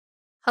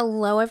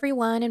Hello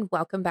everyone and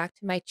welcome back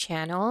to my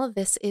channel.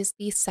 This is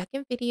the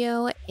second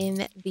video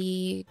in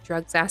the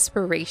drugs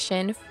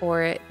aspiration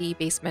for the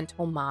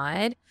Basemental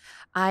Mod.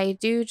 I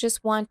do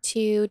just want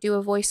to do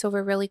a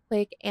voiceover really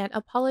quick and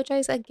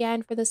apologize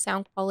again for the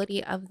sound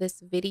quality of this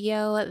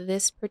video.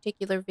 This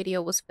particular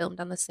video was filmed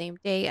on the same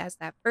day as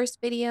that first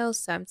video,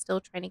 so I'm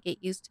still trying to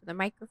get used to the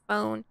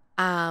microphone.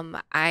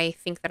 I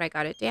think that I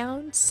got it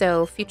down,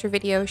 so future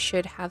videos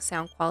should have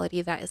sound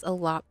quality that is a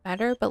lot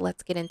better, but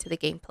let's get into the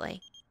gameplay.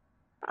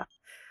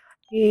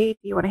 Hey, do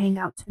you want to hang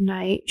out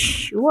tonight?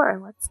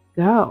 Sure, let's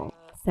go.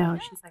 So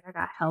she's like, I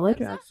got hella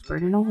drugs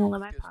burning a hole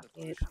in my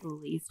pocket.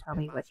 Please tell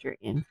me what you're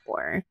in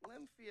for.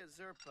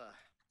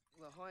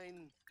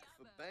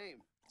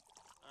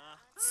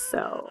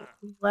 So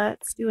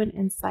let's do an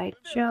inside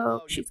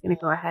joke. She's going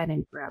to go ahead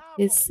and grab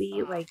his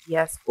seat. Like,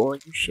 yes, fool,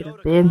 you should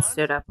have been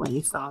stood up when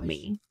you saw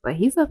me. But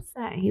he's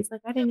upset. He's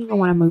like, I didn't even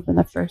want to move in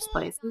the first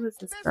place. Who is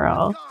this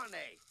girl?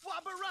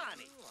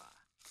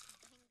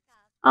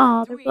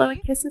 Oh, they're blowing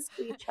kisses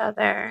to each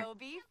other.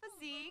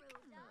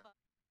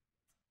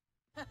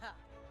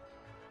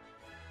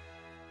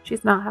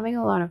 She's not having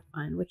a lot of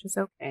fun, which is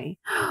okay.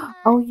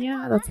 Oh,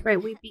 yeah, that's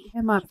right. We beat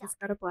him up. He's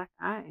got a black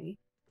eye.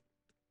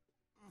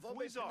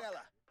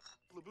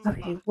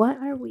 Okay, what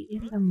are we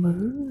in the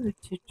mood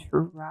to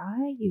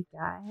try, you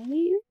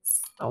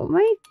guys? Oh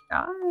my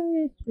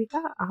gosh, we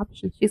got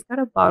options. She's got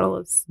a bottle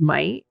of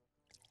Smite,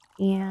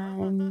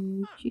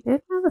 and she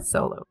did have a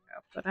solo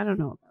cup, but I don't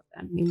know about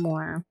that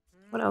anymore.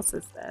 What else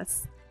is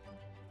this?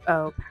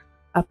 Oh,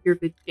 up your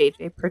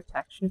JJ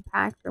protection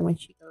pack for when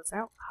she goes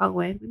out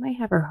hoeing. We might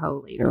have her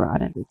hoe later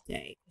on in the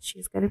day.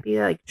 She's gonna be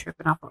like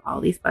tripping off of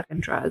all these fucking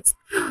drugs.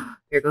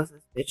 Here goes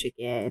this bitch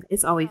again.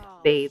 It's always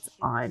fades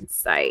on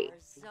sight.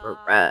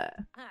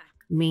 Bruh.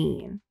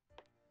 Mean.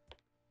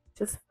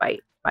 Just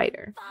fight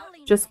her.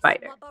 Just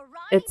fight her.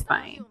 It's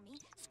fine.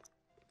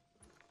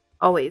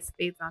 Always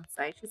fades on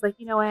sight. She's like,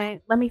 you know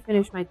what? Let me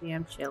finish my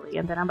damn chili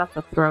and then I'm about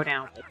to throw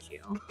down with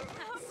you.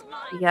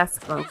 Yes,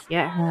 girl,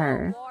 get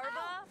her.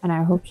 And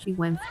I hope she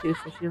wins too,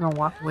 so she doesn't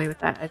walk away with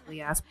that ugly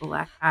ass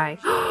black eye.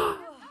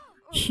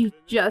 She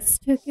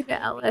just took an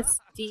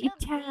LSD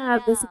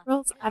tab. This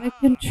girl's out of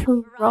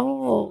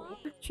control.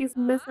 She's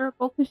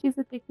miserable because she's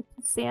addicted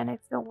to Xanax.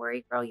 Don't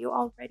worry, girl. You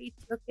already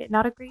took it.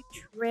 Not a great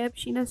trip.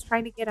 Sheena's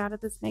trying to get out of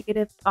this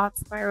negative thought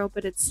spiral,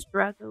 but it's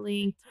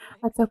struggling.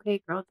 That's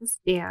okay, girl. Just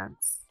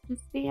dance.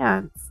 Just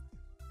dance.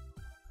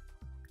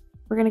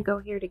 We're going to go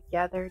here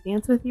together.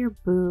 Dance with your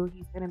boo.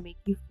 He's going to make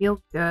you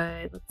feel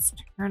good. Let's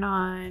turn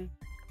on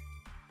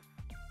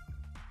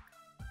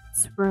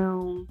this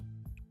room.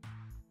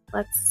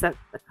 Let's set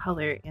the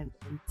color and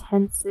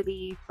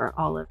intensity for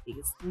all of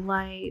these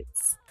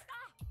lights.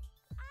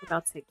 We're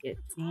about to get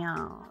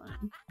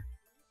down.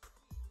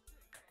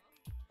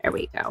 There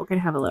we go. We're going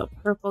to have a little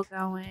purple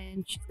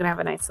going. She's going to have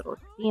a nice little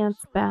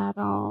dance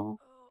battle.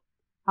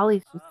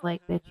 Holly's just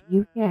like, bitch,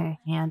 you can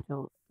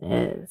handle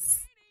this.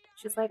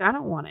 She's like, I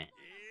don't want it.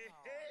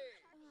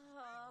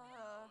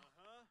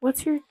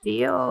 What's your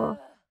deal?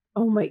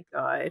 Oh my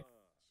god.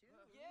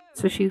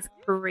 So she's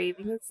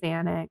craving a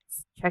Xanax,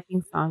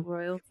 checking song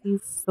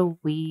royalties.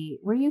 Sweet.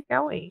 Where are you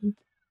going?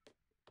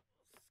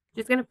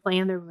 She's gonna play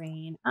in the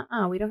rain.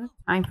 We don't have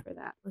time for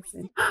that.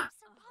 Listen.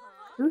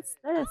 Who's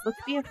this?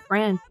 Let's be a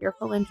friend.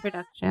 Cheerful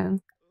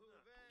introduction.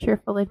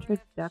 Cheerful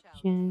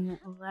introduction.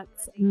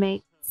 Let's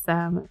make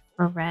some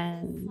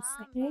friends.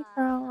 Hey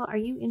girl, are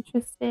you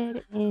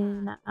interested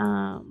in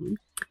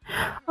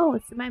oh,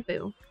 it's my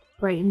boo.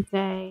 Brighton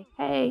Day.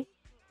 Hey,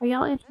 are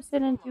y'all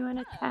interested in doing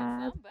a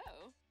tab?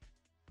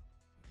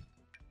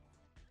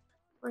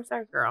 Where's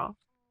our girl?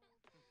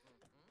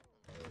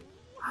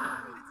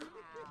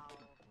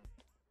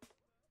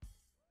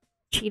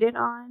 Cheated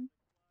on?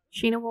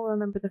 Sheena will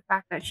remember the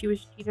fact that she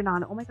was cheated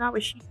on. Oh my god,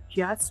 was she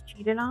just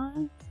cheated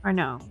on? Or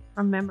no,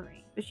 from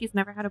memory. But she's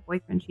never had a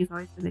boyfriend. She's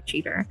always been a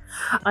cheater.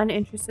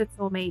 Uninterested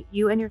soulmate.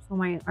 You and your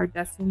soulmate are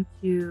destined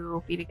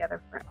to be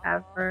together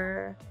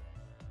forever.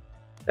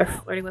 They're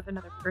flirting with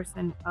another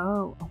person.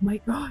 Oh my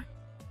god.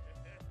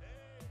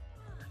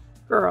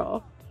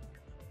 Girl.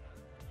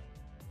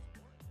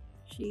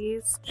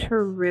 She's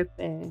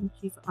tripping.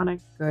 She's on a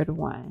good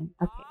one.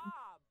 Okay.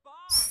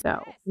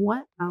 So,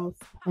 what else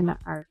can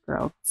our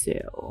girl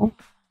do?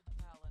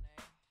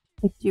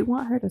 I do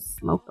want her to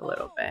smoke a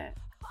little bit.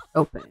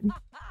 Open.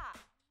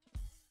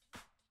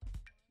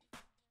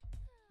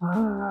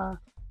 I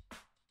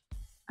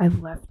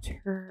left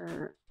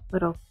her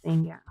little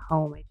thing at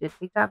home. I did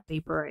take that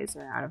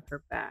vaporizer out of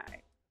her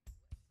bag.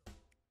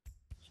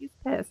 She's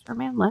pissed. Her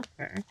man left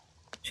her.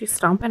 She's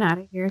stomping out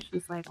of here.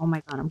 She's like, oh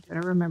my god, I'm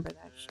gonna remember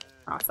that shit.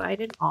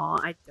 Cross-eyed and all.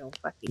 I don't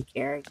fucking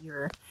care.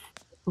 You're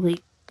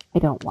like, I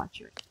don't want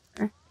you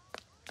anymore.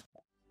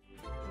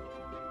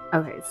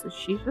 Okay, so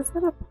she's just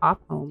gonna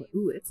pop home.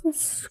 Ooh, it's a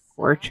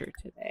scorcher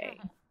today.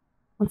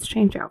 Let's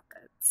change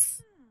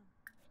outfits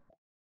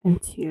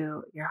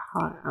into your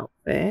hot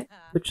outfit,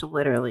 which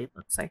literally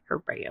looks like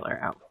her regular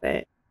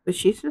outfit. But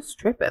she's just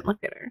tripping.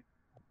 Look at her.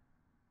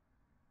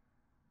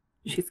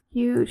 She's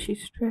cute.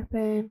 She's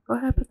tripping. Go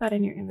ahead, put that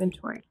in your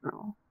inventory,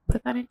 girl.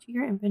 Put that into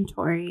your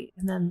inventory,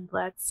 and then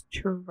let's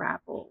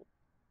travel.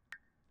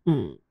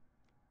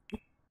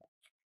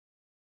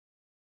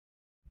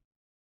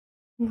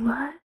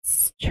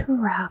 Let's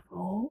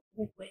travel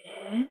with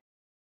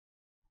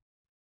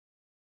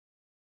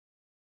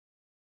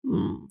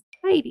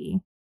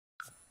Heidi.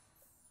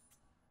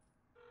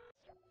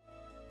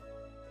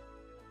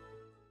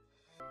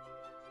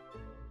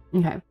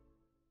 Okay.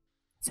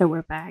 So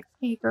we're back.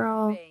 Hey,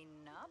 girl.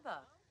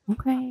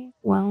 Okay.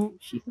 Well,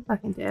 she can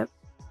fucking dip.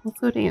 Let's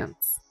go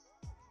dance.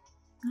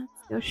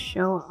 Let's go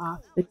show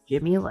off the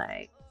Jimmy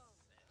leg.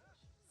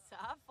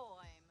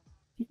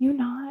 Did you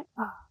not?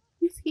 Oh,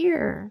 who's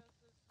here?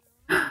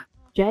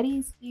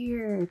 Jetty's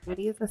here.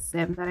 Jetty is a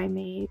sim that I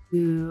made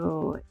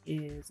who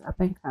is up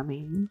and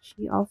coming.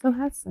 She also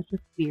has such a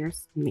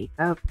fierce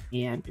makeup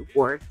and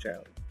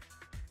wardrobe.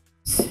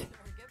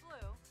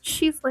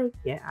 She's like,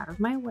 get out of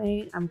my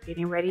way. I'm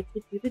getting ready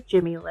to do the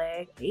Jimmy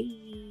leg.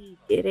 Hey,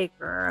 get it,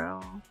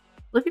 girl.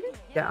 Look at her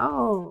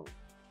go.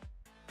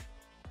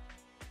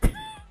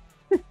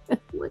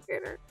 Look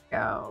at her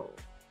go.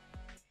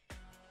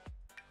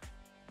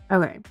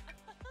 Okay.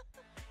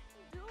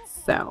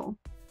 So.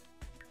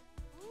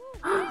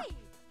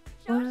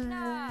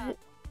 What?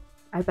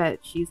 I bet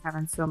she's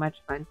having so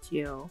much fun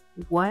too.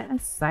 What a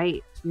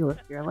sight too. If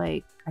you're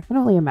like, I can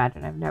only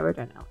imagine. I've never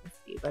done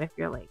LSD, but if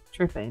you're like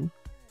tripping,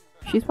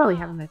 she's probably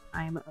having the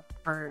time of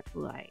her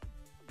life.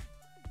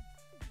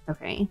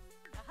 Okay.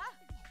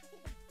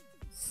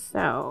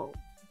 So,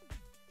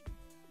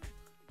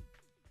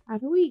 how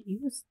do we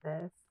use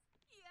this?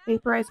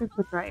 Vaporizer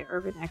for dry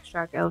urban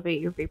extract. Elevate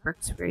your vapor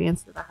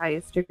experience to the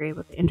highest degree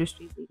with the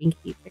industry-leading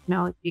heat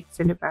technology,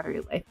 extended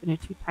battery life, and a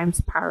 2 times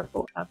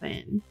powerful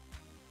oven.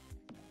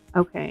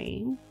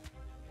 Okay.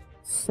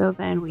 So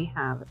then we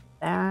have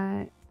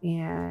that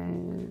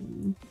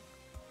and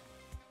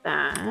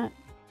that.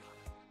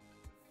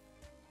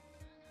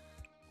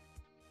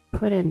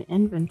 Put in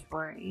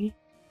inventory.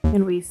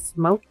 Can we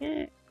smoke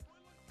it?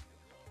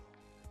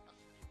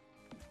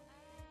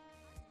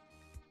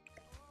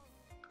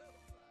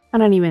 I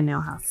don't even know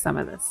how some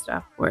of this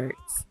stuff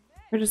works.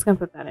 We're just gonna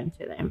put that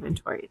into the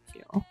inventory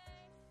too.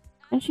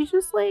 And she's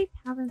just like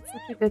having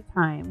such a good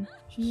time.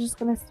 She's just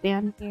gonna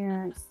stand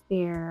here,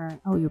 stare.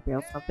 Oh, your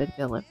bills have been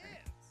delivered.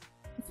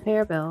 Let's pay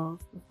our bills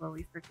before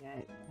we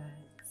forget,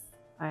 because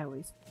I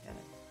always forget.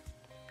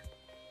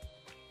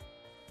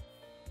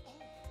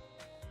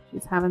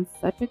 She's having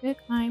such a good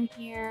time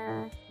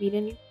here,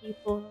 meeting new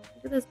people.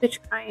 Look at this bitch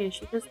crying.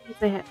 She just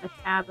needs a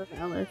tab of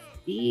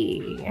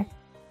LSD.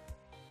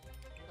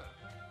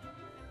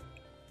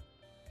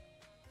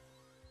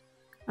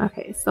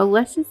 Okay, so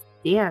let's just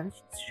dance.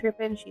 She's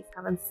tripping. She's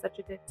having such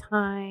a good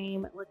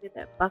time. Look at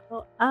that.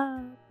 Buckle up.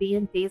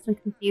 Being dazed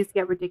and confused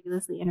yet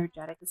ridiculously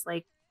energetic. It's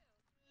like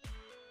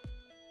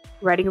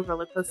riding a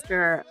roller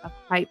coaster of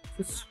hype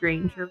to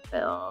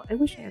Strangerville. I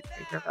wish I had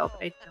Strangerville,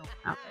 but I don't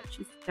have it.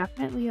 She's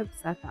definitely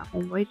upset that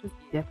Homeboy just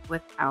dipped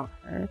without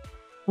her.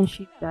 And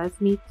she does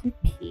need to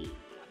pee.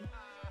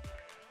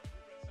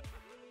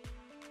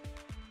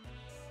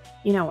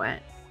 You know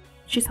what?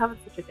 She's having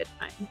such a good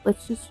time.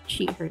 Let's just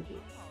cheat her, dude.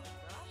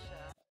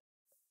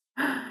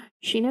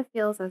 Sheena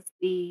feels as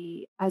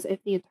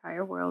if the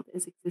entire world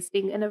is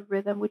existing in a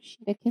rhythm which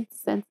Sheena can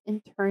sense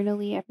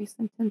internally. Every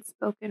sentence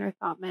spoken or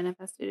thought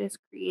manifested is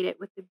created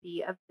with the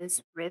beat of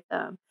this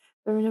rhythm.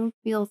 The rhythm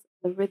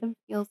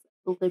feels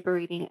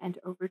liberating and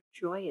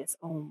overjoyous.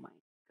 Oh my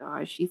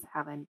gosh, she's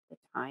having the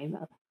time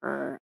of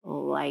her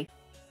life.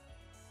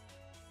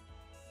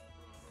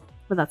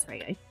 But that's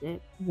right, I did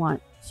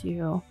want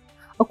to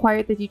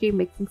acquire the DJ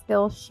mixing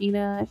skill.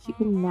 Sheena, she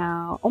can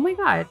now. Oh my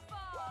god.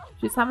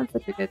 She's having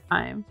such a good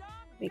time.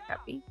 Make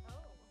happy.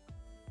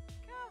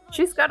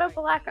 She's got a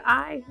black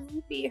eye.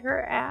 Who beat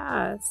her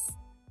ass?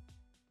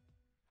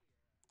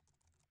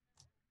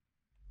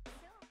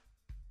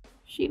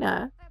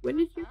 Sheena, when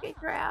did you get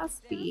your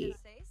ass beat?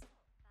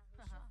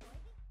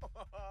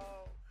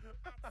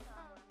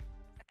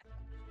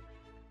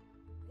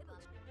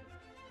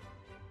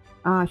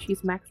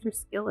 She's maxed her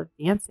skill of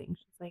dancing.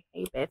 She's like,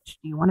 hey bitch,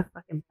 do you want to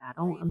fucking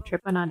battle? I'm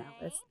tripping on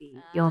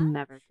LSD. You'll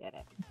never get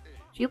it.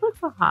 She looks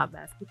a hot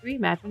mess. Could you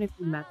imagine if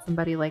you met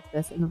somebody like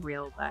this in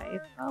real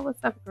life? Oh,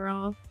 what's up,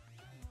 girl?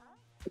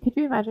 Could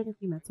you imagine if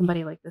you met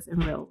somebody like this in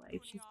real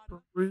life? She's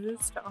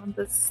bruised on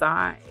the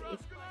side.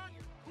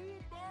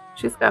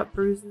 She's got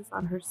bruises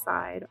on her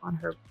side, on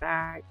her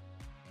back.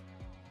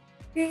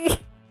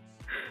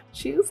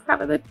 She's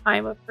having the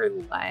time of her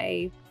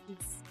life.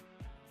 She's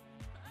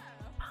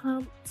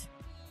pumped.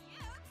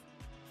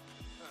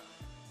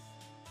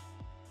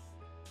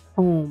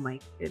 Oh my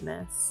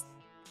goodness.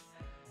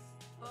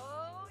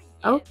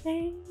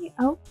 Okay,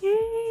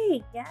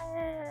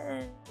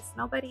 yes.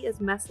 Nobody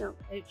is messing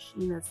with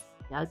Sheena's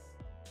dug.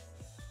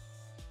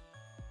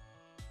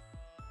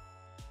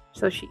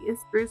 So she is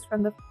bruised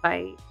from the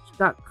fight. She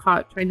got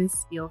caught trying to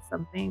steal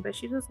something, but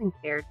she doesn't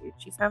care, dude.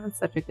 She's having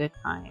such a good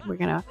time. We're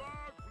gonna.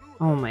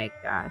 Oh my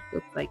gosh,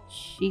 looks like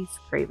she's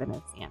craving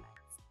a Xanax.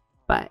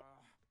 But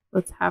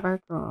Let's have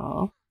our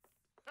girl.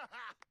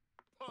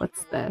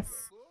 What's this?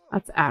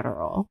 That's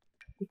Adderall.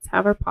 Let's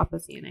have her pop a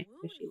Xanax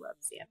because she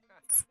loves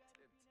Xanax.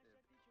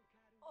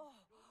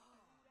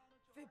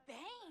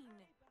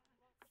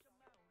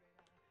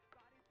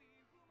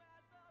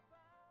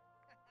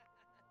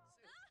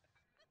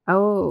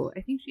 Oh,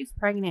 I think she's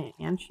pregnant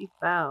and she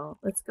fell.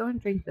 Let's go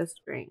and drink this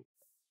drink.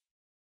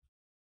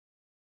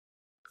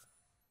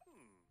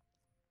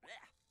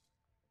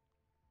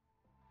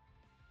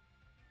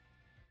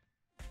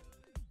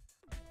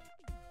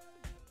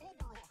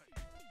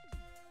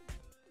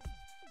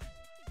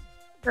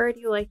 Heard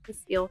you like to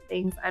steal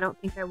things. I don't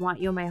think I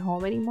want you in my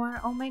home anymore.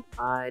 Oh my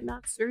god,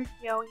 not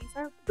Sergio. He's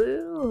our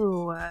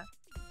boo.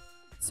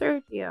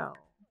 Sergio,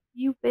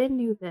 you been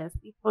knew this.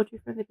 We told you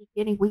from the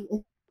beginning. We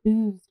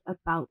enthused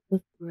about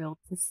the thrill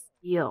to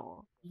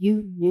steal.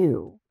 You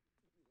knew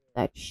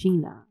that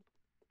Sheena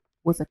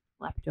was a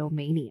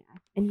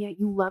kleptomaniac, and yet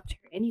you loved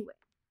her anyway.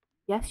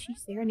 Yes, she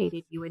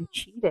serenaded you and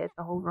cheated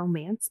the whole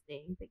romance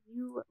thing, but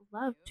you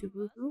loved to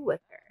woohoo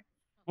with her.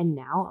 And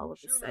now all of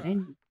a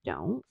sudden you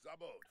don't?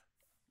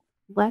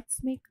 Let's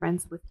make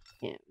friends with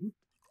him.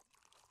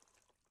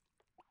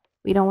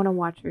 We don't want to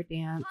watch her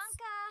dance.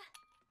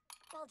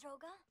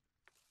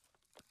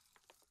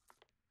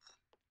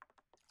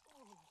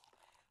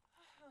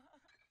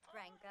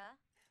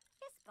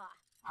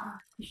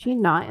 Is she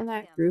not in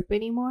that group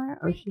anymore?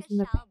 Oh, she's in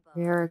the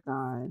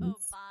Paragons.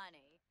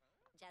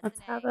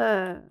 Let's have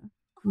a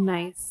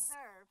nice,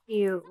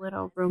 cute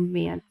little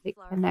romantic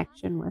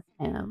connection with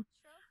him.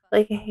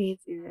 Like, hey,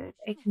 dude,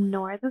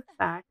 ignore the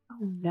fact. Oh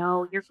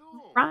no, you're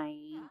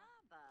crying.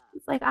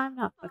 He's like, I'm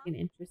not fucking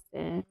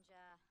interested.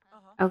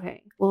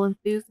 Okay, we'll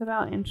enthuse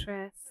about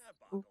interest.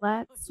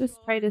 Let's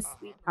just try to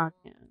sweet talk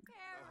him.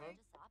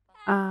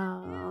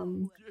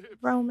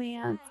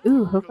 Romance.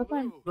 Ooh, hook up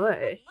on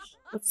Bush.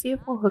 Let's see if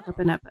we'll hook up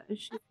in a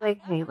Bush. She's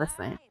like, hey,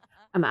 listen,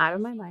 I'm out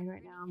of my mind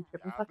right now. I'm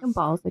tripping fucking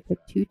balls. I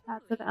took 2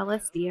 tabs of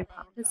LSD. I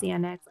popped the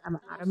Xanax. I'm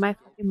out of my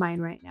fucking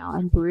mind right now.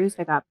 I'm bruised.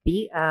 I got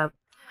beat up.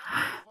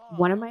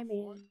 One of my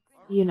men,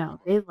 you know,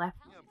 they left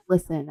me.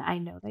 Listen, I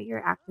know that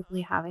you're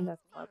actively having a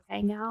club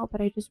hangout,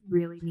 but I just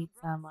really need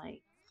some,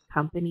 like,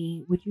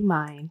 company. Would you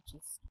mind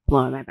just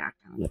blowing my back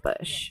down the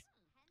bush?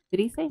 Did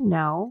he say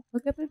no?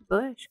 Hook up in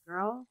bush,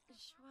 girl.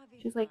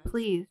 She's like,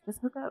 please, just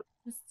hook up.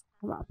 Just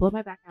come on, blow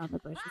my back down the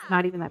bush. It's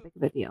not even that big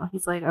of a deal.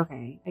 He's like,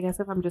 okay, I guess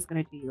if I'm just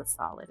going to do you a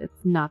solid,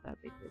 it's not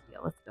that big of a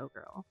deal. Let's go,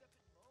 girl.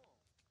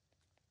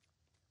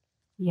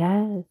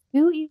 Yes.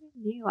 Who even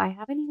knew? I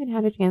haven't even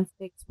had a chance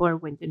to explore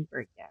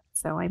Windenburg yet,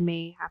 so I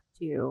may have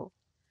to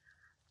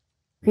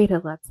create a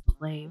let's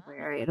play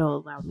where it'll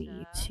allow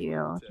me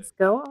to just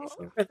go all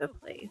over the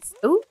place.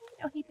 Oh,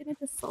 no, he didn't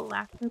just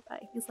slap her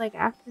butt. He's like,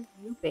 after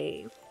you,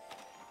 babe.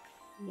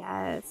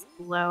 Yes,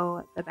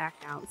 blow the back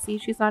out. See,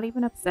 she's not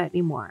even upset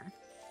anymore.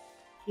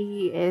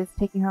 He is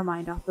taking her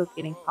mind off of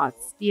getting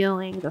caught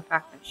stealing, the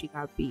fact that she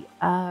got beat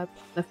up,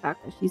 the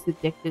fact that she's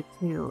addicted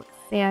to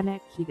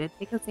Xanax. She did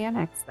take a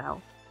Xanax,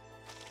 though.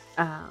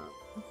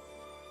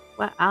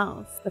 What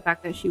else? The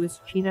fact that she was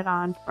cheated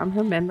on from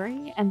her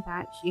memory and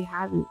that she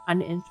had an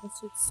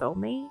uninterested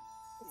soulmate.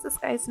 What's this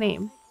guy's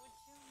name?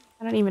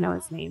 I don't even know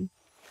his name.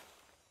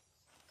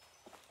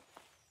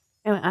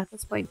 And at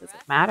this point, does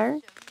it matter?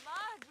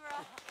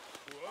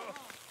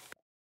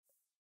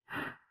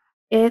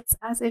 It's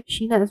as if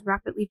Sheena is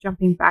rapidly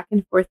jumping back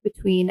and forth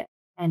between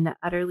an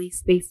utterly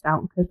spaced out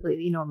and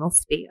completely normal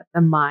state of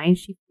the mind.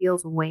 She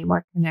feels way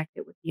more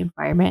connected with the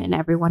environment and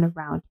everyone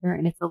around her,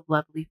 and it's a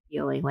lovely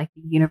feeling, like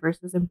the universe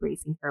is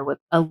embracing her with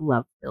a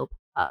love-filled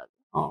hug.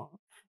 Oh,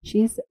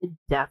 she's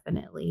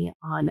definitely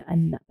on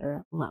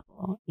another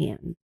level,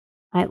 and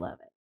I love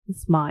it.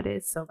 This mod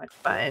is so much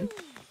fun.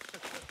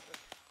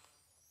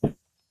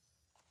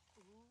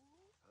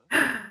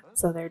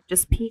 So they're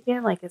just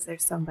peeking, like, is there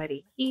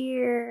somebody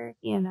here?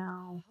 You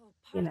know.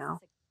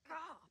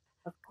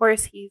 Of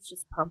course, he's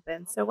just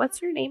pumping. So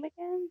what's your name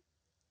again?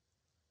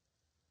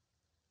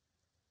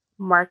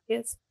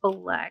 Marcus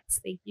Flex.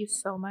 Thank you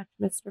so much,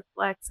 Mr.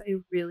 Flex. I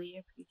really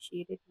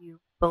appreciated you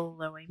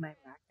blowing my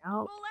back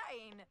out.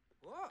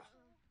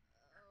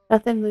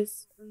 Nothing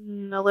loose.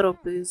 A little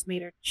booze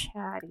made her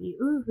chatty.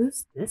 Ooh,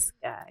 who's this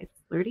guy?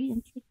 Flirty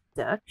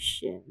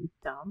introduction.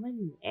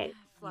 Dominic.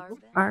 You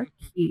are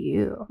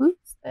cute.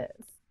 Who's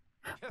this?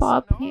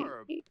 Bob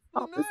Pancake.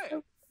 Bob is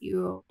so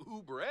cute.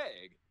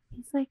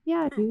 He's like,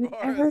 yeah, dude,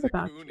 I heard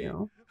about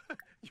you.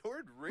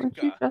 Weren't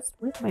you just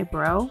with my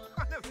bro?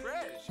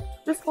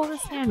 Just hold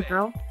his hand,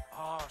 girl.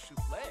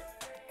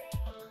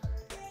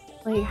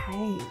 Like,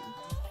 hey,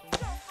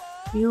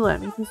 will you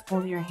let me just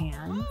hold your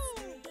hands?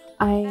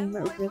 I'm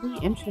really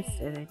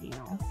interested in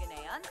you.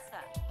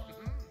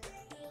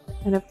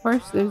 And of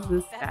course, there's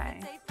this guy.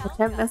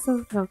 Pretend that's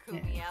no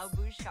kids.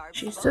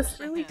 She's just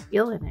really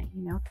feeling it,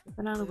 you know,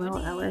 tripping on a little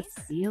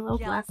LSD, a little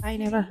black eye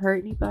never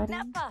hurt anybody.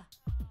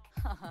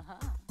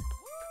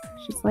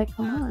 She's like,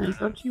 come on,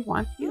 don't you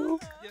want you?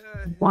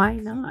 Why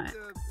not?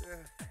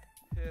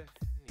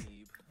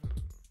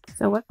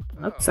 So what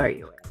clubs are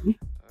you in?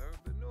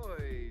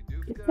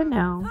 Good to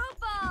know.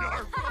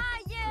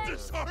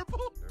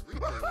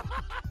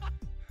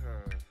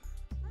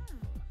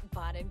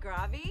 Bon and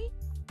Gravy?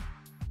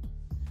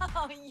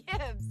 Oh,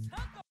 yibs.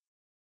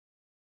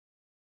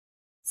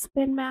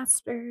 Spin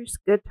masters,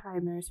 good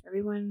timers.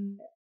 Everyone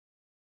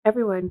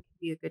can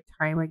be a good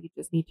timer. You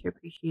just need to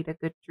appreciate a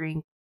good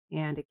drink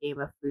and a game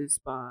of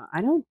foosball.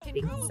 I don't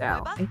think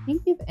so. I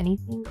think if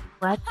anything,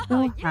 let's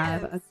go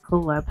have a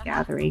club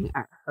gathering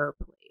at her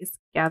place.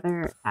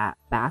 Gather at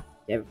Bath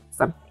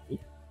something.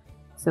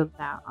 So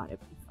that ought to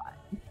be fun.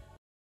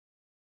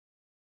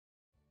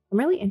 I'm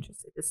really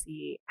interested to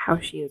see how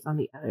she is on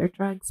the other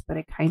drugs, but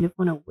I kind of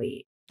want to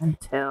wait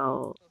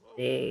until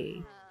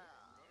they.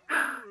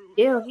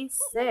 Ew, he's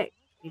sick.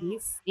 Did you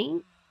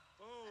stink?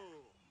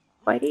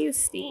 Why do you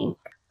stink?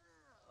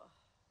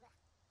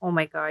 Oh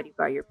my god, you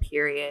got your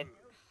period.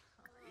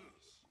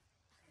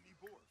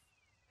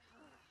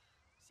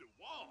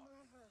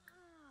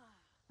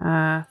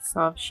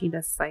 Solve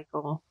Sheena's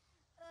cycle.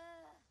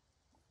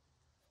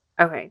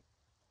 Okay.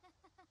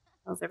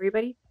 How's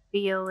everybody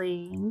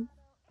feeling?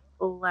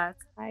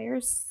 Let's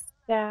hire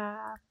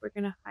staff. We're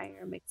gonna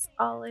hire a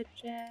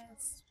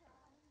mixologist.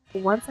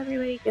 Once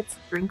everybody gets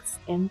drinks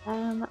in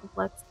them,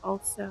 let's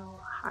also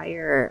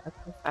hire a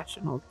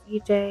professional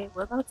DJ.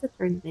 We're about to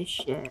turn this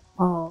shit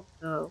all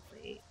the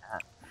way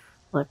up.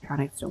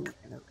 Electronics don't work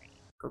in the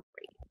rain. Great.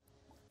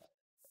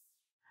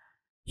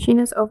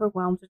 Sheena's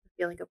overwhelmed with the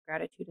feeling of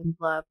gratitude and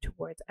love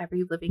towards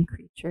every living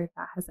creature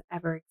that has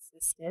ever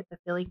existed. The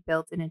feeling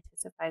builds and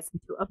intensifies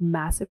into a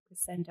massive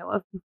crescendo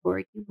of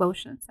euphoric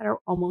emotions that are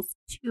almost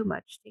too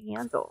much to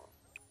handle.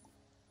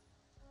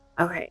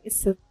 Okay,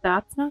 so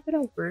that's not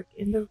going to work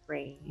in the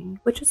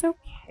rain, which is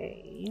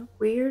okay.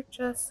 We're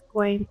just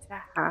going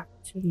to have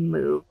to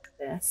move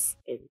this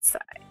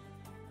inside.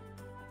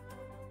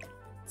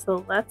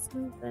 So let's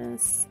move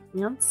this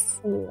and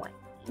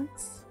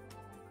swings.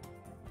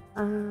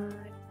 We're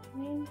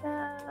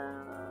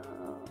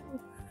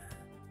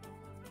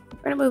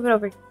gonna move it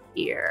over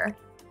here.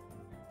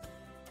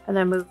 And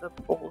then move the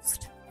poles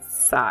to the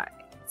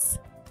sides.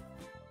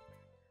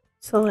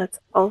 So let's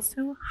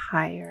also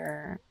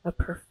hire a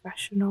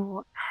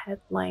professional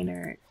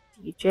headliner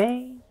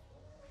DJ.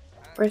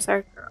 Where's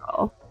our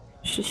girl?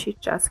 Should she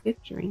just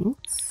get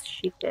drinks?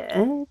 She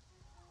did.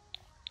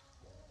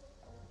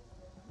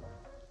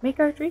 Make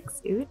our drinks,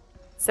 dude.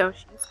 So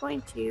she's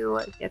going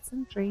to get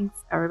some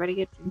drinks. Everybody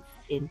get drinks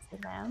into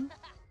them.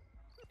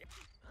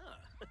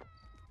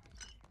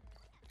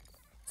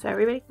 So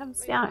everybody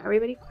comes down.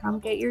 Everybody come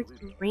get your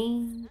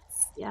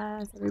drinks.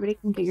 Yes, everybody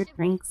can get your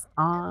drinks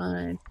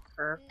on.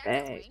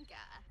 Perfect.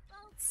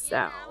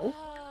 So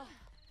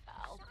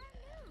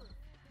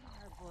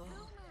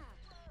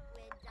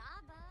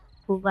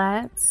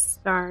let's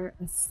start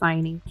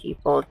assigning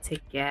people to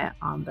get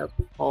on the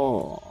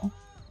pole.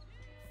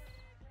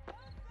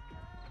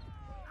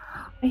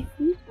 I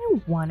think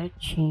I want to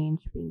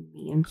change being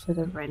mean to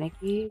the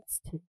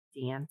renegades to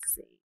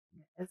dancing.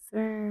 Is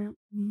there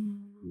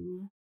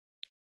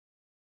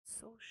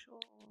social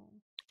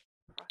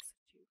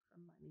prostitute for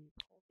money,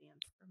 pole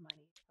dance for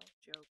money, tell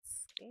jokes,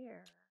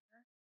 scare,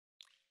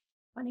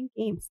 fun and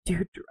games,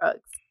 do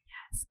drugs?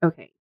 Yes.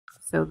 Okay,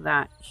 so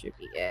that should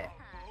be it.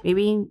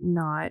 Maybe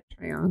not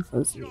try on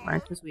clothes anymore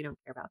because we don't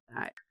care about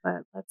that.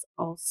 But let's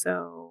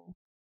also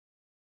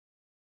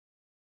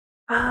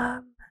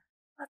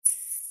let's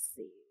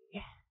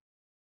see.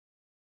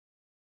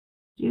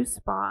 Do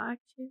spa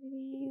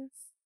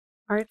activities,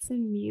 arts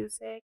and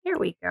music. Here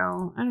we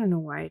go. I don't know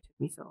why it took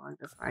me so long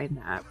to find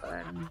that, but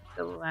I'm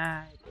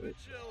glad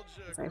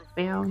because I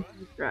found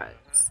the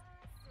drugs.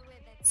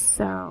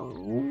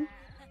 So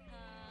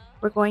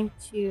we're going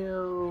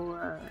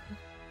to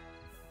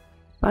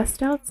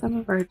bust out some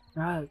of our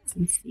drugs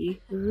and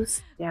see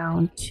who's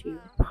down to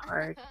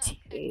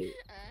partake.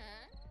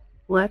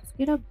 Let's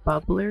get a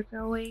bubbler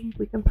going.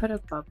 We can put a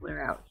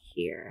bubbler out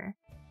here.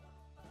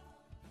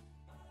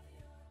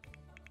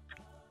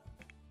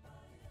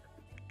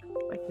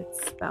 I could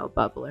spell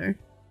bubbler.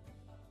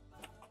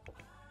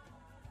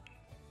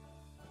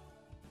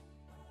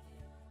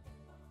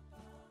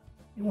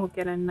 And we'll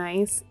get a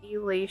nice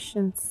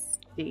elation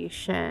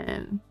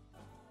station.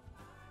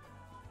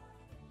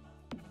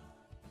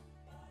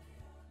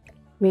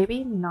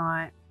 Maybe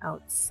not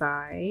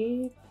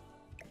outside.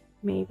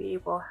 Maybe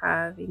we'll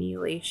have an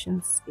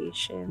elation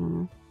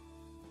station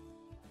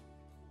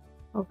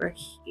over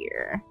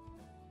here.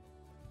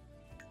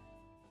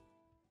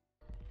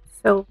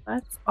 So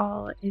let's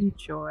all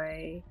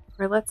enjoy,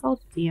 or let's all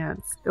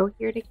dance. Go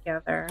here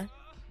together.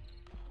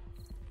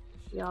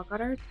 We all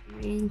got our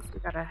drinks. We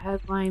got a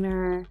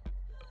headliner.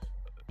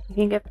 I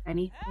think if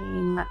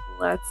anything,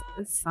 let's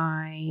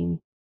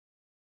assign.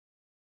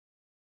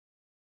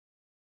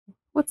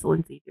 What's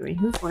Lindsay doing?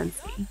 Who's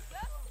Lindsay?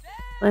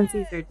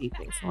 Lindsay's our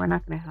DJ, so we're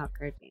not going to have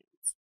her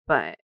dance.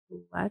 But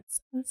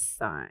let's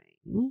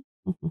assign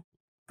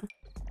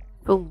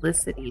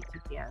Felicity to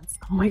dance.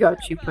 Oh my god,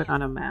 she put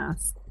on a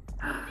mask.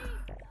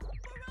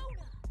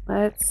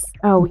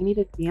 Oh, we need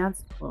a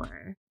dance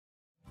floor.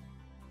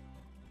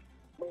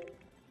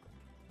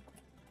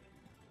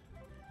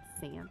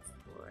 Dance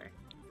floor.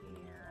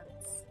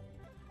 Dance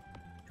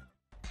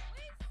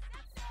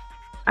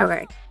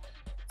Okay.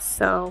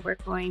 So we're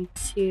going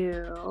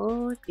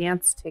to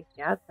dance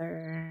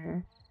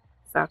together.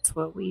 That's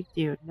what we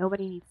do.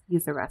 Nobody needs to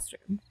use the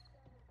restroom.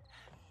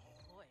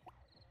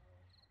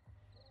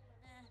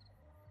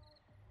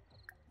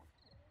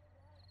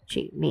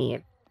 Cheat,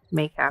 need,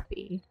 make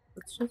happy.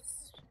 Let's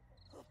just...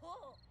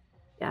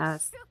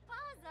 Yes.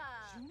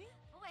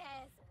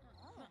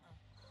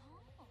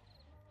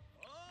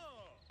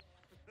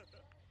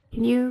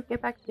 Can you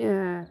get back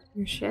to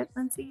your shit,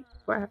 Lindsay,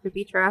 before I have to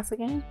beat your ass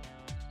again?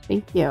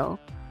 Thank you.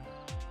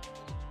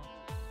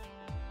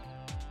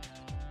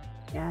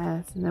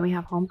 Yes, and then we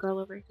have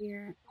homegirl over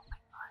here. Oh my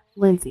god.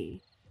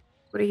 Lindsay,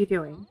 what are you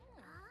doing?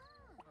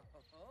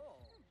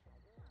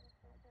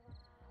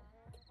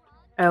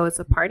 Oh, is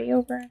the party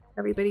over?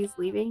 Everybody's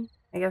leaving?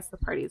 I guess the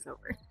party's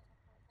over.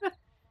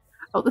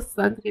 Oh, the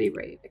sun's getting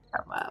ready to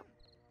come up.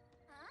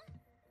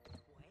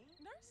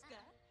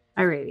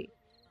 Alrighty.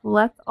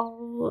 Let's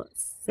all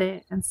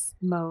sit and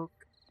smoke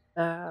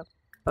the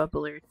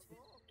bubbler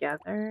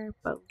together,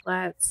 but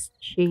let's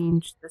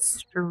change the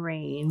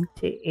strain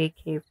to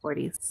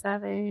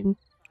AK-47,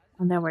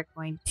 and then we're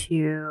going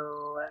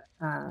to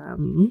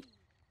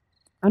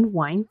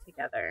unwind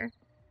together.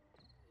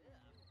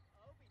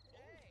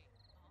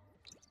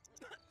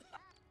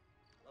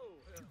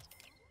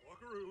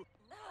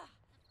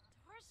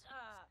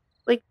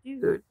 Like,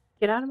 dude,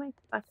 get out of my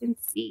fucking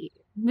seat.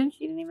 And then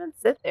she didn't even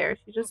sit there.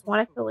 She just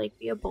wanted to, like,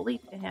 be a bully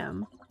to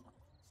him.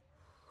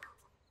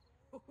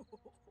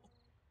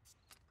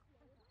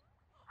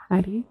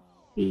 How do you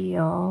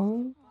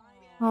feel?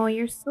 Oh,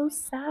 you're so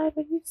sad.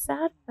 What are you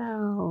sad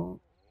about?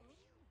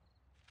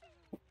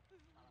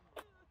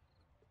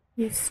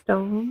 You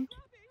stoned?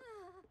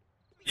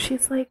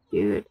 She's like,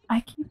 dude, I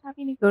keep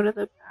having to go to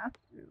the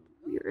bathroom.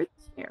 You're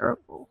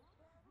terrible.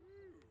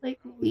 Like,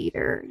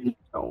 leader, you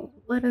don't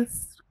let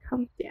us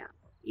come down.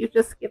 You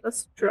just give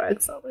us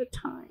drugs all the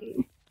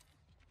time.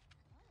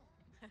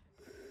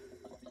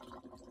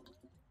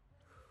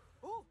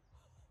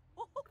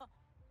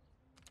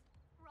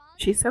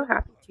 She's so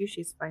happy too.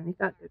 She's finally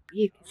got good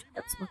weed because she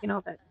kept smoking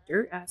all that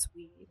dirt ass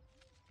weed.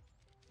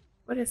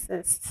 What is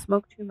this?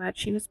 Smoke too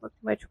much. Sheena smoked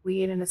too much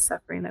weed and is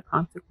suffering the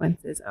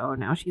consequences. Oh,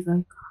 now she's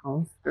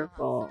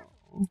uncomfortable.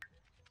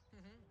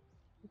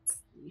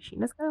 Let's see.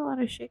 Sheena's got a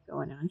lot of shit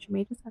going on. She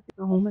may just have to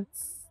go home and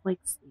like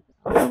sleep it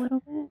off a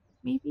little bit,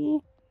 maybe.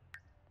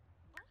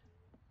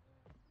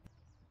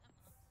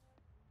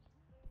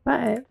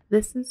 But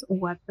this is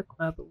what the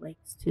club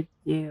likes to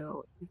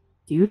do.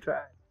 Do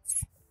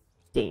drugs,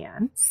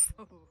 dance,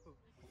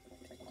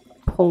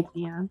 pole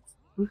dance,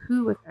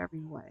 woohoo with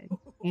everyone,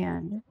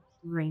 and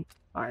drink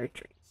bar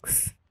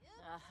drinks.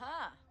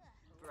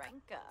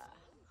 Branka.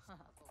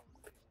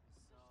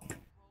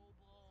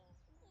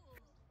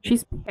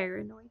 She's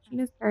paranoid.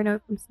 Sheena's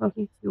paranoid from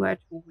smoking too much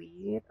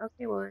weed.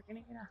 Okay, well, we're gonna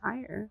get her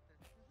higher.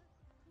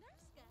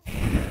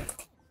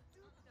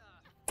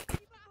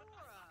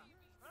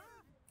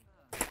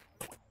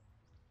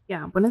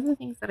 Yeah, one of the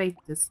things that I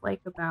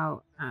dislike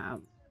about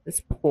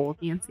this pole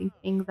dancing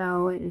thing,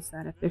 though, is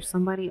that if there's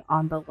somebody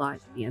on the lot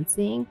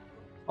dancing,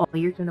 all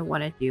you're going to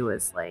want to do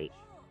is, like,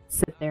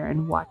 sit there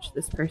and watch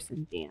this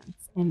person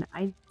dance. And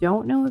I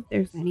don't know if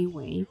there's any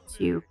way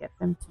to get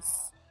them to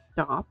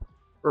stop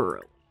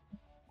early,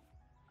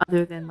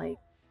 other than, like,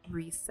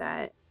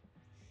 reset.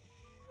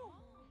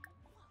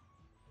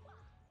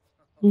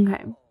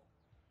 Okay.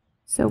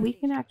 So we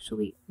can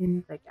actually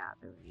end the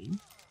gathering.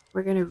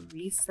 We're gonna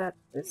reset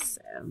the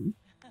sim.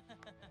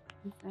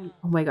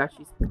 Oh my gosh,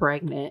 she's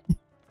pregnant.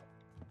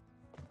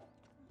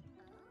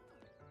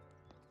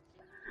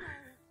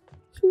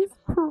 She's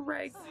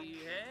pregnant.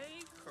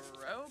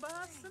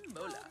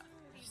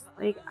 She's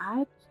like,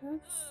 I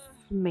just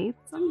made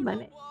some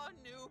money.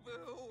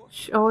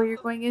 Oh, you're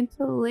going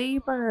into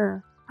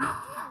labor.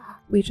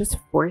 We just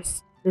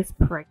forced this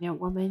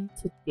pregnant woman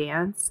to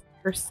dance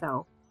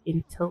herself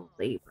into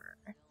labor.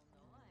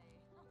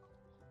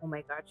 Oh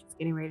my god, she's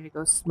getting ready to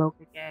go smoke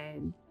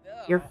again.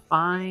 You're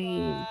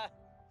fine.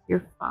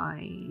 You're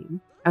fine.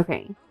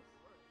 Okay.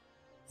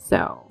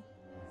 So,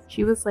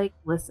 she was like,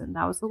 listen,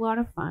 that was a lot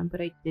of fun,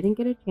 but I didn't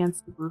get a chance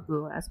to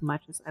woohoo as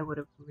much as I would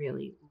have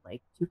really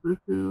liked to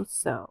woohoo,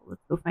 so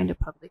let's go find a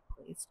public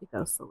place to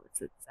go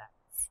solicit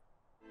sex.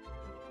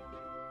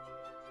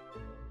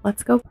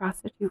 Let's go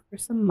prostitute for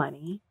some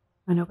money.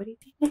 Oh, nobody's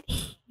even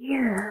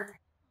here.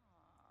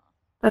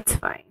 That's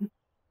fine.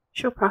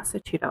 She'll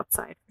prostitute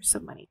outside for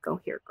some money. Go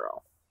here,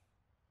 girl.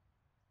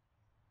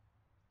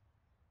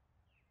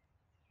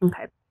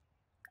 Okay.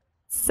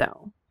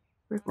 So,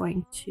 we're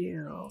going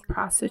to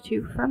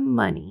prostitute for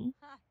money.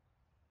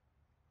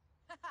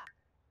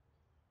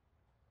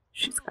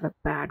 She's got a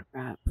bad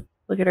rep.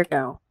 Look at her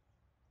go.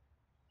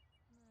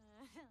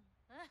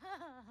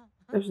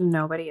 There's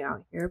nobody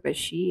out here, but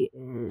she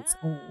is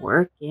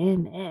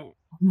working it.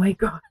 Oh my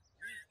god.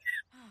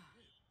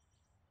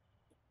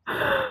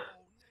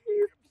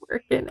 She's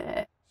working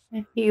it.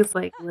 And he's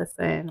like,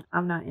 listen,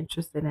 I'm not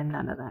interested in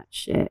none of that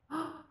shit.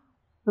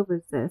 Who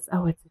was this?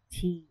 Oh, it's a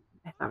teen.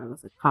 I thought it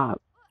was a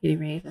cop getting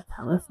ready to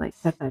tell us, like,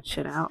 cut that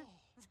shit out.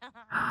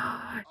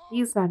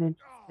 He's not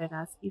interested in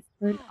us. He's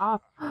turned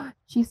off.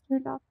 She's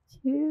turned off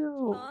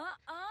too.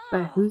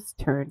 But who's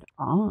turned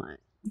on?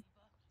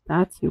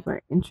 That's who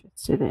we're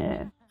interested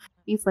in.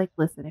 He's like,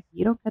 listen, if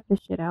you don't get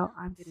this shit out,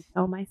 I'm going to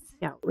tell my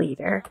scout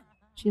leader.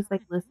 She's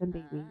like, listen,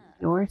 baby,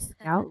 your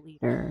scout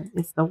leader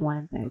is the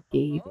one that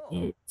gave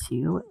it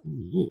to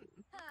me.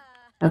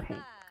 Okay.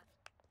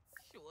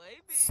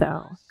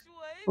 So,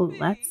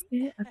 let's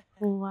get a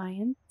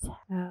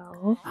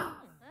clientele.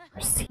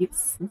 Receive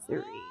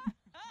scissoring.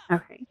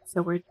 Okay,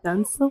 so we're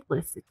done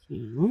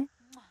soliciting.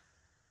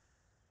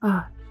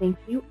 Oh, thank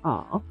you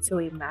all. So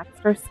we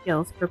maxed our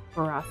skills for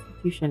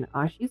prostitution.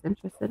 Oh, she's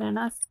interested in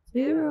us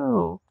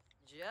too.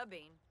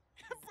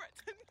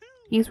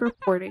 He's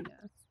reporting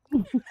us.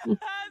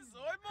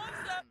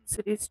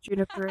 Seduce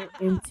Juniper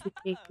into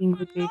taking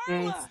the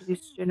JJ.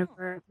 Seduce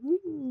Juniper.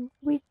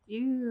 We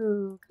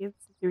do give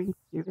scissoring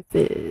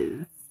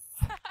services.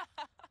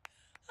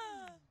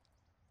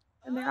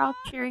 And they're all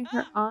cheering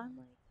her on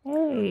like,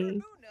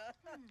 hey.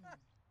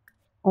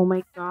 Oh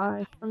my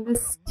gosh, from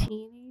this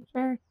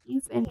teenager,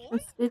 he's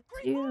interested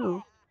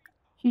too.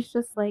 She's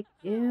just like,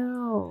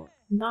 ew,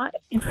 not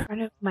in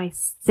front of my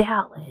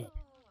salad.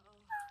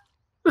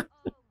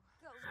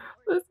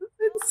 This is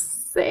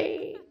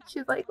insane.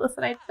 She's like,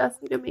 listen, I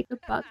just need to make a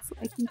buck so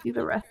I can do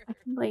the rest. I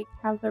can like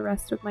have the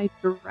rest of my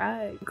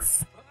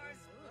drugs.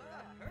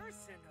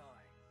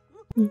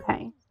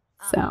 Okay,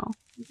 so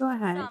go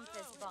ahead.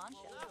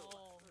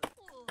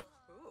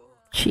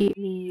 Cheat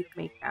me,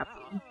 make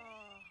happy.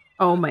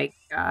 Oh my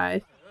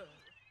gosh.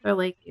 They're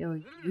like,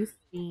 ew, you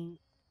stink.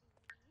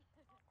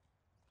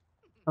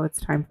 Oh,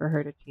 it's time for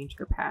her to change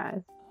her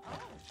pad.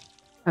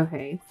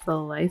 Okay,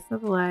 slice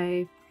of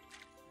life,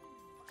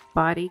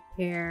 body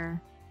care,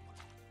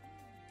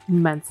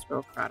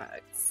 menstrual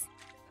products.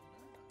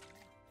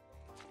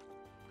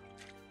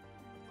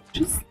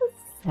 Just the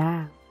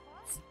sounds.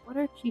 What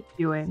are she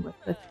doing with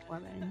this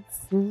woman?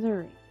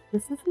 Scissoring.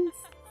 This is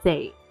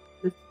insane.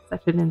 This is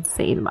such an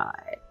insane mod.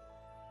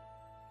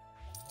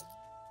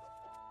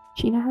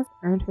 Sheena has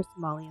earned her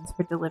simoleons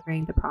for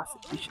delivering the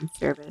prostitution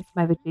service.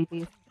 My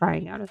vajayjay is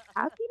crying out of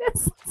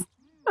happiness.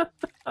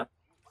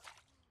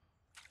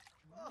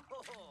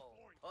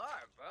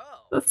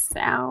 The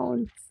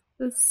sounds.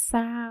 The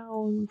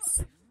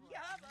sounds.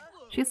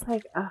 She's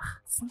like, ugh,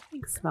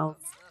 something smells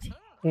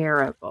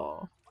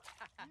terrible.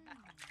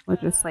 We're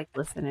just like,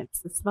 listen, it's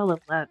the smell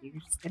of love.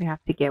 You're just going to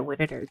have to get with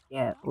it or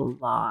get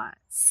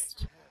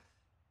lost.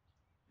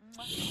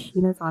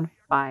 Sheena's on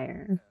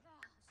fire.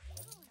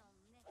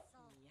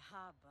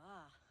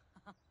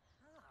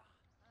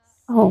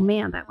 Oh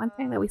man, that one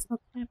time that we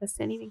smoked cannabis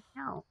didn't even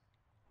count.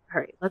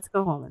 Alright, let's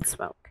go home and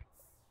smoke.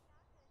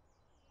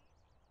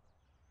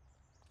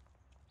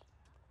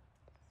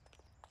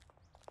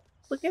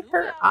 Look at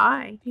her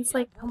eye. He's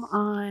like, come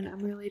on, I'm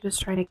really just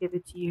trying to give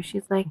it to you.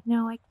 She's like,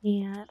 no, I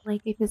can't.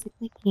 Like, I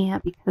physically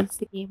can't because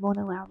the game won't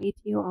allow me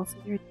to. Also,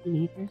 you're a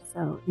teenager,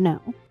 so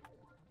no.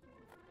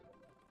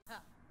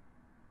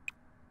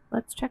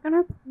 Let's check on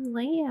our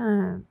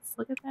plants.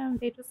 Look at them.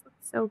 They just look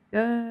so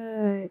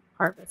good.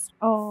 Harvest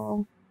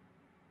all.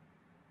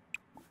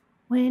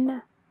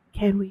 When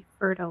can we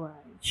fertilize?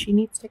 She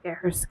needs to get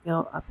her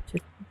skill up to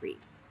 3.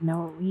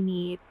 No, we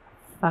need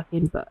a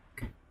fucking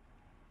book.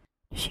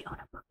 Does she own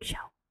a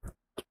bookshelf?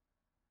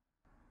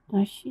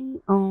 Does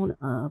she own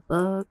a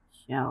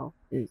bookshelf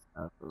is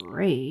a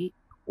great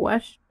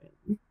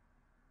question.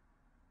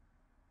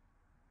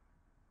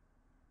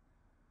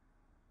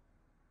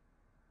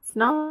 It's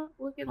not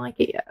looking like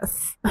a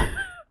yes.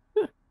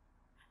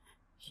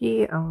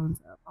 She owns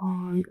a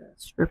bong, a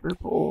stripper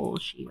pole.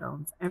 She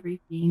owns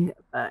everything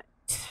but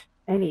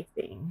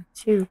anything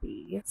to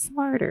be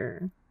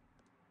smarter.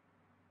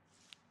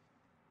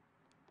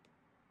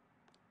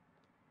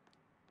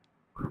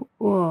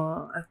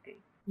 Cool. Okay.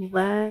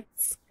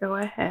 Let's go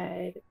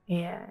ahead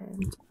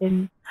and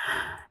can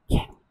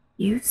we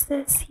use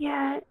this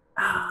yet?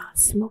 Ah,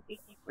 smoking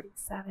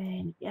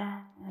AK-47.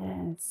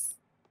 Yes.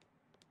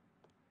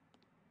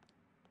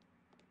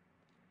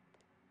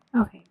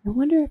 Okay, I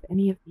wonder if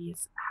any of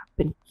these have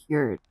been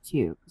cured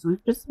too, because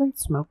we've just been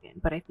smoking,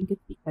 but I think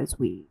it's because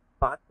we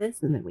bought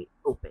this and then we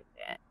opened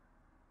it.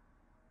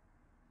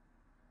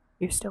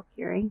 You're still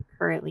curing?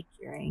 Currently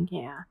curing,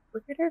 yeah.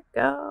 Look at her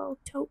go.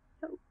 Tote,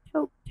 tote,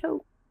 tote,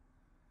 tote.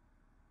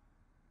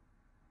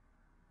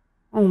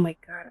 Oh my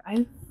god,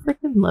 I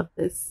freaking love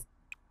this.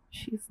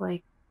 She's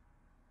like,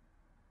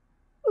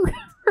 look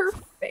at her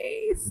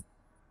face.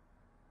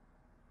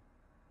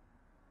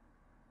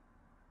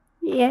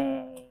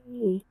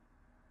 Yay.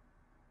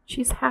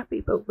 She's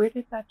happy, but where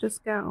did that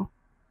just go?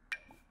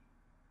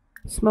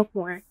 Smoke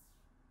more.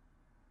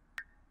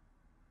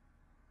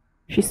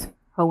 She's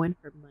hoeing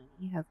for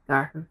money, has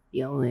got her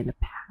feeling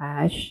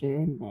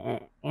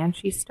passionate, and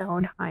she's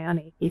stoned high on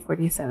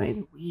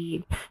AK-47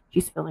 weed.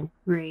 She's feeling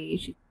great.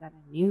 She's got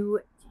a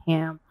new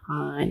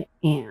tampon,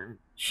 and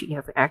she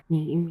has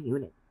acne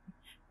immunity.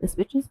 This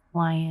bitch is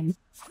flying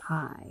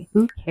high.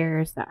 Who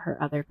cares that her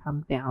other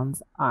come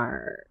downs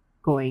are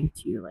going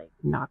to like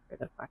knock her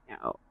the fuck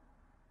out?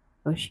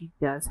 Oh, she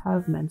does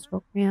have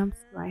menstrual cramps.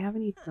 Do I have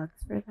any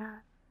drugs for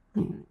that?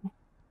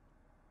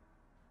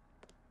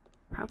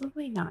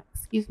 Probably not.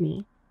 Excuse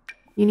me.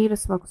 You need to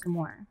smoke some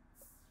more.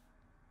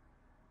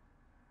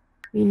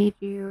 We need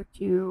you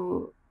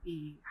to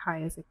be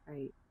high as a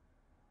kite.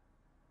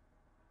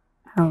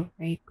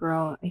 Alright,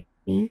 girl. I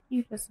think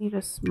you just need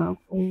to smoke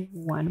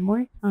one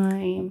more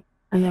time,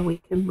 and then we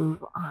can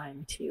move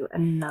on to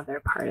another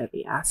part of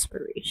the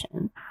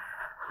aspiration.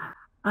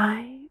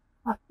 I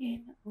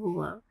fucking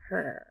love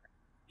her.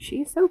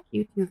 She's so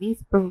cute too.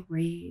 These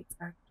braids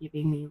are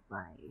giving me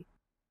life.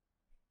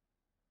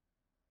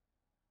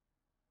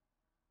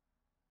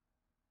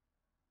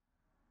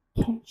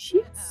 Can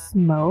she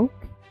smoke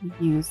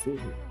using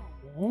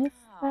this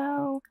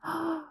though?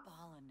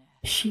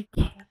 She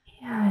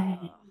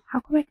can. How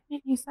come I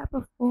couldn't use that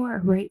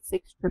before? Write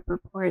 6 trip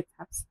reports,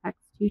 have sex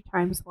 2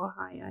 times while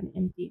high on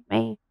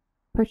MDMA,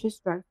 purchase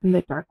drugs from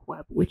the dark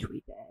web, which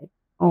we did.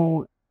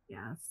 Oh,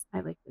 yes,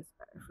 I like this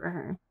better for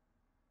her.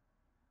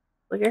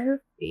 Look at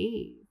her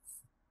face.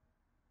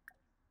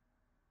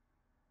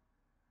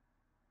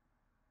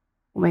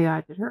 Oh my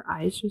god, did her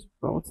eyes just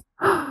roll?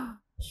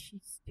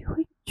 She's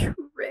doing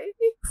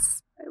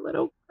tricks. My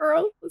little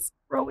girl was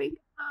growing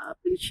up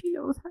and she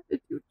knows how to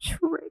do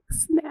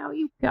tricks now,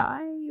 you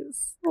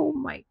guys. Oh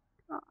my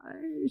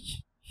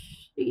gosh.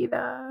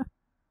 Sheeta,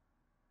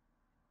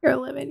 you're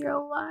living your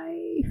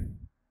life.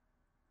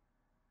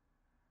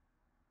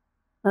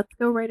 Let's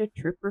go write a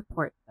trip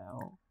report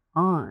though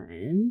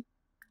on.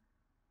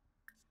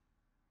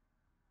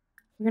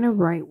 We're gonna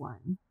write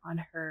one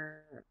on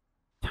her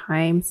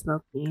time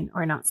smoking,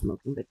 or not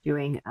smoking, but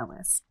doing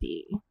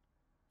LSD.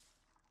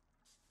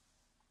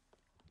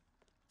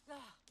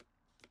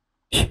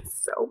 She's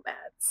so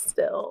mad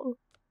still.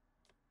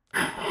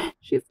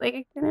 She's like,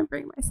 I couldn't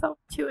bring myself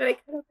to it. I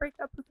couldn't break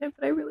up with him,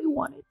 but I really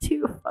wanted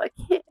to. Fuck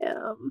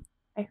him.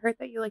 I heard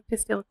that you like to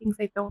steal things.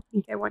 I don't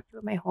think I want you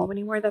in my home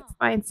anymore. That's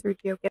fine,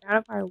 Sergio. Get out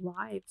of our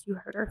lives. You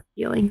hurt our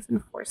feelings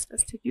and forced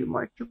us to do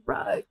more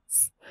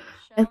drugs.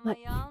 And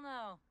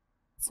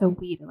so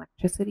weed,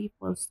 electricity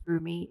flows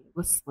through me. It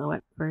was slow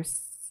at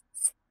first,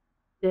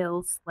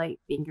 still slight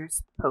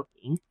fingers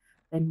poking,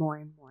 then more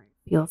and more.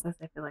 It feels as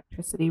if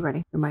electricity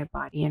running through my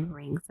body in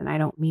rings, and I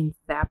don't mean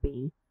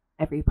zapping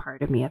every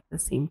part of me at the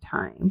same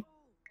time.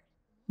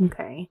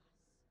 Okay.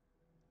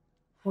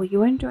 Well,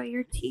 you enjoy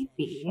your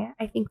TV.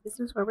 I think this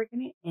is where we're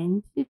going to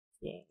end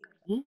today.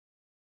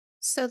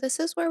 So this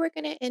is where we're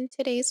going to end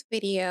today's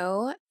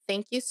video.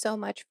 Thank you so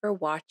much for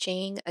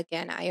watching.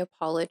 Again, I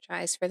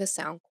apologize for the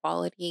sound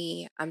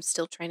quality. I'm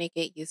still trying to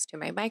get used to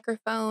my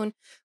microphone,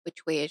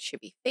 which way it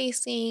should be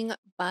facing,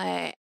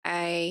 but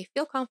I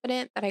feel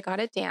confident that I got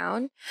it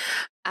down.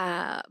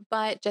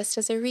 But just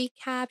as a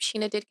recap,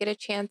 Sheena did get a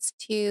chance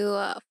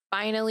to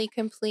finally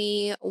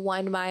complete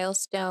one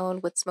milestone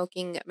with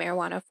smoking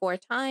marijuana 4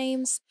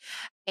 times.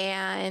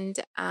 And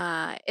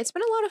it's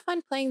been a lot of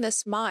fun playing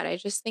this mod. I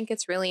just think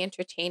it's really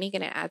entertaining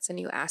and it adds a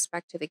new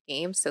aspect to the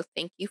game. So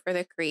thank you for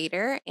the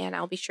creator, and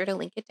I'll be sure to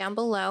link it down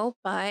below.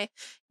 But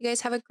you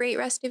guys have a great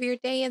rest of your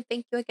day, and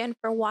thank you again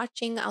for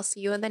watching. I'll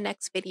see you in the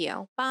next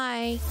video.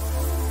 Bye.